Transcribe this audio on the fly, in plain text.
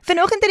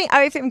Vanoggend in die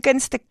OFM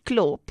Kunste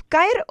Klop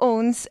kuier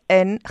ons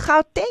in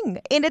Gauteng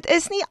en dit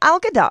is nie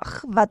elke dag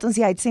wat ons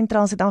uit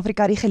Sentraal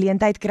Suid-Afrika die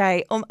geleentheid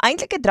kry om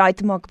eintlik 'n draai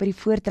te maak by die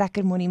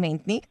Voortrekker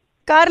Monument nie.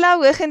 Carla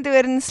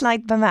Hoogendoorn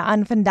sluit by my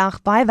aan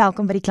vandag. Baie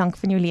welkom by die Klank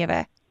van jou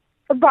lewe.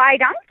 Baie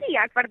dankie,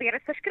 ek waardeer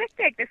dit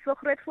verskriklik. Dit is so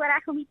groot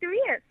voorreg om hier te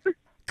wees.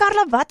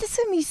 Carla, wat is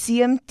 'n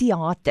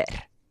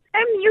museumteater?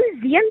 'n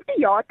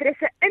Museumteater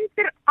is 'n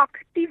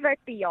interaktiewe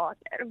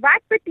teater.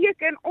 Wat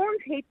beteken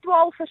ons het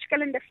 12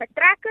 verskillende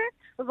vertrekke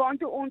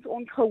waartoe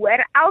ons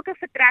gehoor. Elke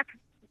vertrek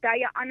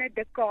dui 'n ander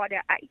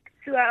dekade uit.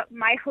 So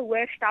my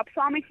gehoor stap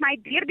saam met my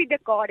deur die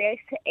dekades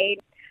en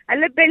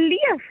hulle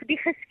beleef die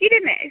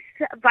geskiedenis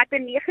wat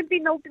in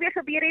 1902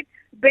 gebeur het,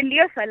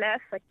 beleef hulle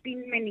vir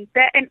 10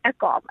 minute in 'n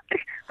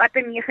kamer. Wat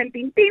in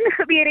 1910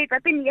 gebeur het,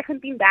 wat in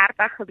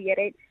 1930 gebeur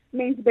het,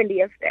 mens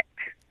beleef dit.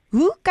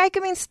 Hoe kyk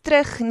 'n mens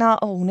terug na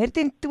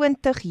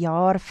 120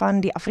 jaar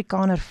van die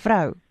Afrikaner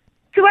vrou?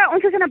 So,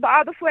 ons is in 'n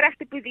baie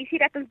bevoorregte posisie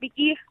dat ons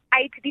bietjie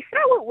uit die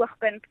vroue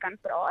oogpunt kan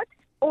praat.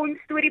 Ons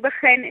storie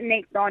begin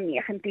net na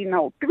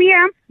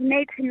 1902,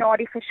 net na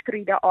die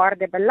verskroeide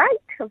aarde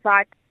beleid,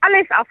 wat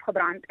alles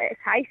afgebrand is.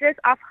 Huise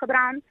is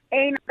afgebrand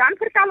en dan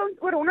vertel ons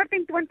oor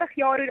 120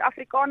 jaar hoe die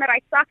Afrikaner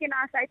uit sak en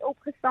as uit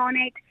opgestaan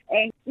het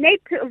en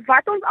net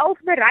wat ons al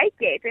bereik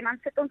het. En dan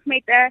sit ons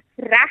met 'n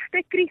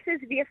regte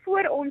krisis weer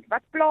voor ons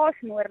wat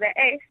plaasmoorde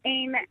is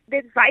en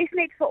dit wys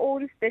net vir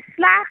ons dis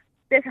sleg.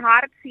 Dis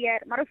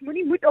hartseer, maar ons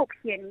moenie moed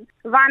opgee nie,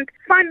 want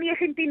van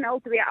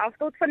 1902 af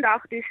tot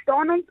vandag toe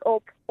staan ons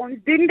op,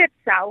 ons doen dit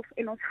self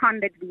en ons gaan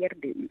dit weer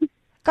doen.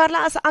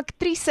 Carla, as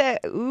aktrise,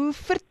 hoe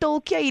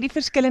vertolk jy hierdie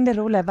verskillende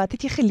rolle? Wat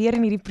het jy geleer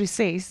in hierdie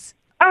proses?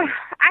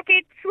 Ek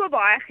het so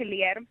baie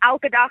geleer.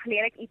 Elke dag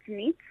leer ek iets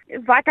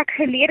nuuts. Wat ek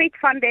geleer het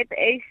van dit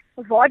is,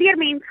 waardeur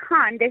mens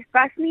gaan, dit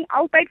was nie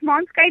altyd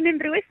maanskyn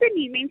en rose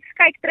nie. Mens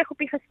kyk terug op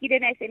die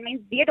geskiedenis en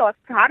mens weet daar's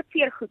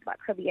hartseer goed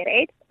wat gebeur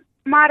het.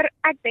 Maar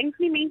ek dink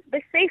nie mense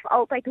besef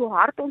altyd hoe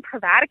hard ons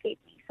gewerk het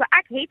nie. So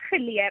ek het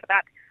geleer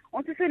dat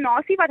ons is 'n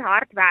nasie wat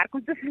hard werk,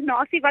 ons is 'n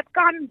nasie wat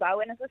kan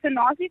bou en ons is 'n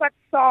nasie wat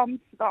saam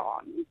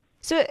staan.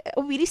 So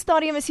op hierdie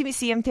stadium is die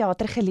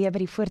museumteater geleë by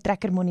die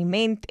Voortrekker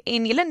Monument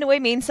en julle nooi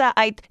mense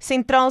uit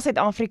Sentraal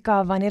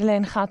Suid-Afrika wanneer hulle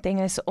in Gauteng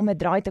is om 'n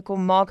draai te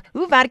kom maak.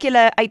 Hoe werk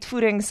julle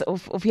uitvoerings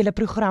of julle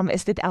program?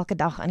 Is dit elke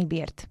dag aan die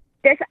beurt?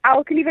 Dis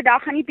elke liewe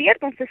dag aan die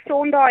beurt. Ons is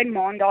Sondag en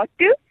Maandag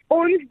toe.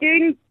 Ons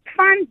doen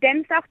van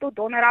Dinsdag tot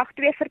Donderdag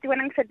 2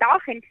 vertonings 'n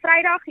dag en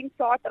Vrydag en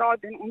Saterdag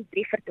doen ons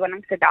 3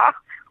 vertonings 'n dag.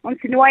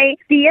 Ons nooi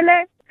die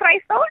hele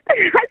Vrystaat,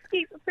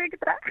 ekskuus, ek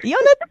het reg. Ja,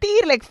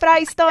 natuurlik,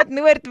 Vrystaat,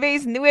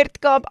 Noordwes,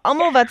 Noord-Kaap,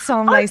 almal wat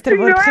saam luister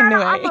word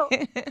genooi.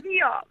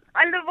 Ja,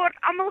 hulle word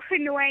almal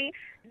genooi.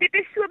 Dit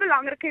is so 'n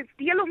belangrike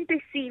deel om te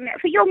sien,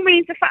 vir jong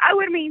mense, vir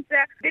ouer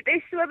mense, dit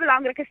is so 'n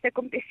belangrike stuk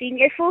om te sien.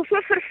 Jy voel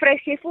so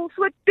verfris, jy voel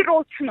so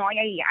trots na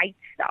jy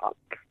uitstap.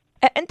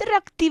 'n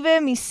Interaktiewe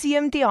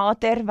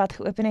museumteater wat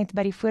geopen het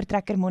by die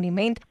Voortrekker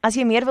Monument. As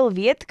jy meer wil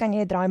weet, kan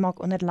jy 'n draai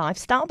maak onder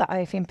lifestyle by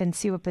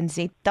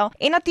ofm.co.za.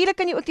 En natuurlik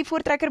kan jy ook die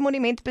Voortrekker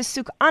Monument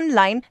besoek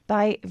aanlyn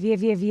by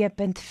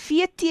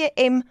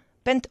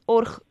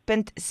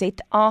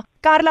www.vtm.org.za.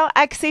 Carla,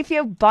 ek sê vir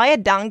jou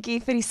baie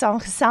dankie vir die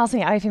saamgesels in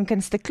die OFM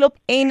Kunste Klop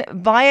en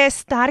baie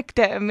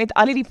sterkte met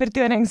al die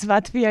vertonings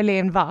wat vir jou lê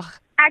en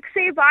wag. Ek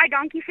sê baie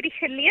dankie vir die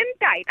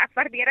geleentheid. Ek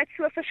waardeer dit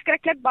so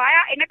verskriklik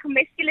baie en ek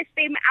mis julle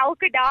stem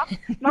elke dag,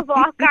 maar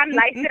waar ek kan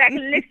luister, ek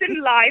listen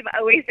live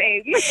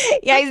OFM.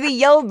 Jy is die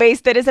heel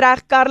beste, dis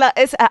reg. Carla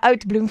is 'n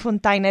oud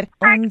Bloemfonteiner.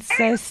 Ons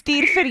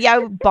stuur vir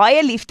jou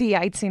baie liefde hier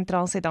uit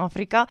Sentraal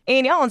Suid-Afrika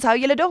en ja, ons hou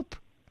julle dop.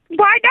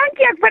 Baie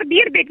dankie, ek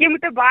waardeer dit. Jy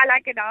moet 'n baie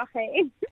lekker dag hê.